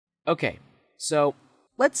Okay, so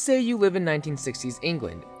let's say you live in 1960s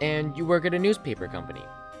England and you work at a newspaper company.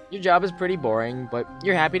 Your job is pretty boring, but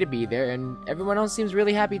you're happy to be there and everyone else seems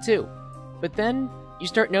really happy too. But then you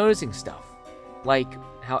start noticing stuff, like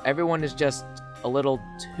how everyone is just a little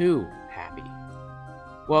too happy.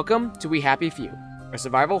 Welcome to We Happy Few, a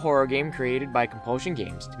survival horror game created by Compulsion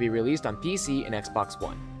Games to be released on PC and Xbox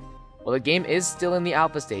One. While the game is still in the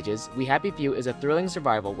alpha stages, We Happy Few is a thrilling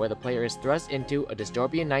survival where the player is thrust into a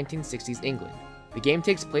dystopian 1960s England. The game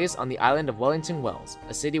takes place on the island of Wellington Wells,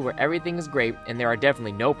 a city where everything is great and there are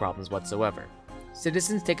definitely no problems whatsoever.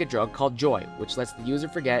 Citizens take a drug called Joy, which lets the user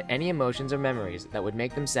forget any emotions or memories that would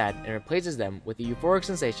make them sad and replaces them with a euphoric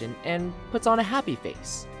sensation and puts on a happy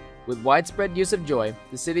face. With widespread use of Joy,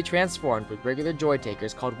 the city transformed with regular Joy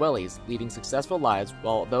takers called Wellies, leading successful lives,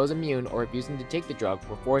 while those immune or refusing to take the drug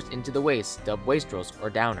were forced into the waste, dubbed wastrels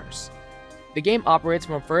or downers. The game operates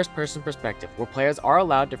from a first-person perspective, where players are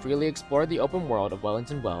allowed to freely explore the open world of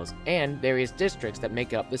Wellington Wells and various districts that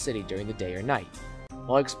make up the city during the day or night.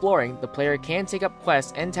 While exploring, the player can take up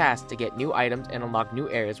quests and tasks to get new items and unlock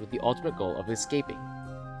new areas with the ultimate goal of escaping.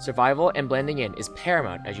 Survival and blending in is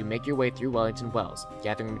paramount as you make your way through Wellington Wells.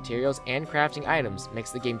 Gathering materials and crafting items makes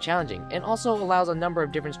the game challenging and also allows a number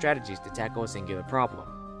of different strategies to tackle a singular problem.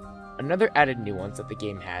 Another added nuance that the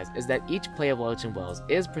game has is that each play of Wellington Wells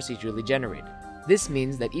is procedurally generated. This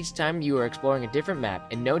means that each time you are exploring a different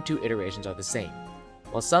map and no two iterations are the same.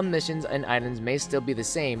 While some missions and items may still be the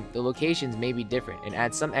same, the locations may be different and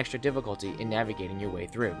add some extra difficulty in navigating your way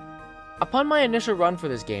through. Upon my initial run for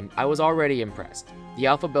this game, I was already impressed. The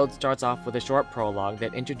alpha build starts off with a short prologue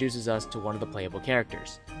that introduces us to one of the playable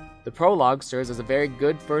characters. The prologue serves as a very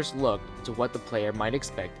good first look to what the player might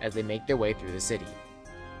expect as they make their way through the city.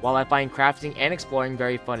 While I find crafting and exploring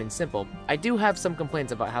very fun and simple, I do have some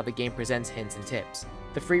complaints about how the game presents hints and tips.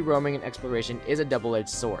 The free roaming and exploration is a double-edged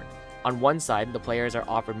sword. On one side, the players are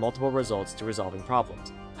offered multiple results to resolving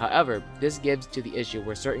problems. However, this gives to the issue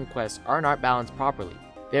where certain quests are not balanced properly.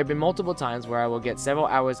 There have been multiple times where I will get several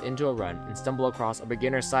hours into a run and stumble across a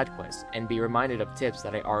beginner's side quest and be reminded of tips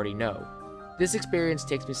that I already know. This experience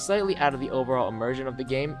takes me slightly out of the overall immersion of the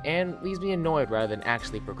game and leaves me annoyed rather than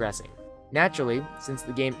actually progressing. Naturally, since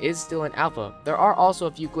the game is still in alpha, there are also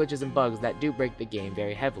a few glitches and bugs that do break the game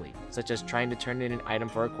very heavily, such as trying to turn in an item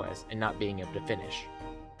for a quest and not being able to finish.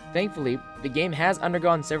 Thankfully, the game has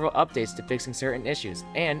undergone several updates to fixing certain issues,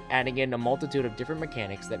 and adding in a multitude of different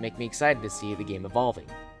mechanics that make me excited to see the game evolving.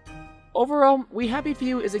 Overall, We Happy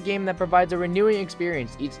Few is a game that provides a renewing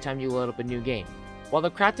experience each time you load up a new game. While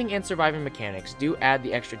the crafting and surviving mechanics do add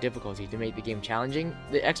the extra difficulty to make the game challenging,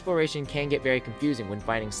 the exploration can get very confusing when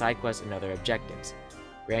finding side quests and other objectives.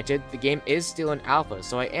 Granted, the game is still in alpha,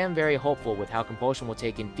 so I am very hopeful with how Compulsion will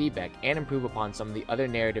take in feedback and improve upon some of the other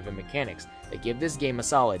narrative and mechanics that give this game a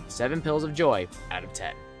solid 7 pills of joy out of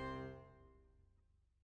 10.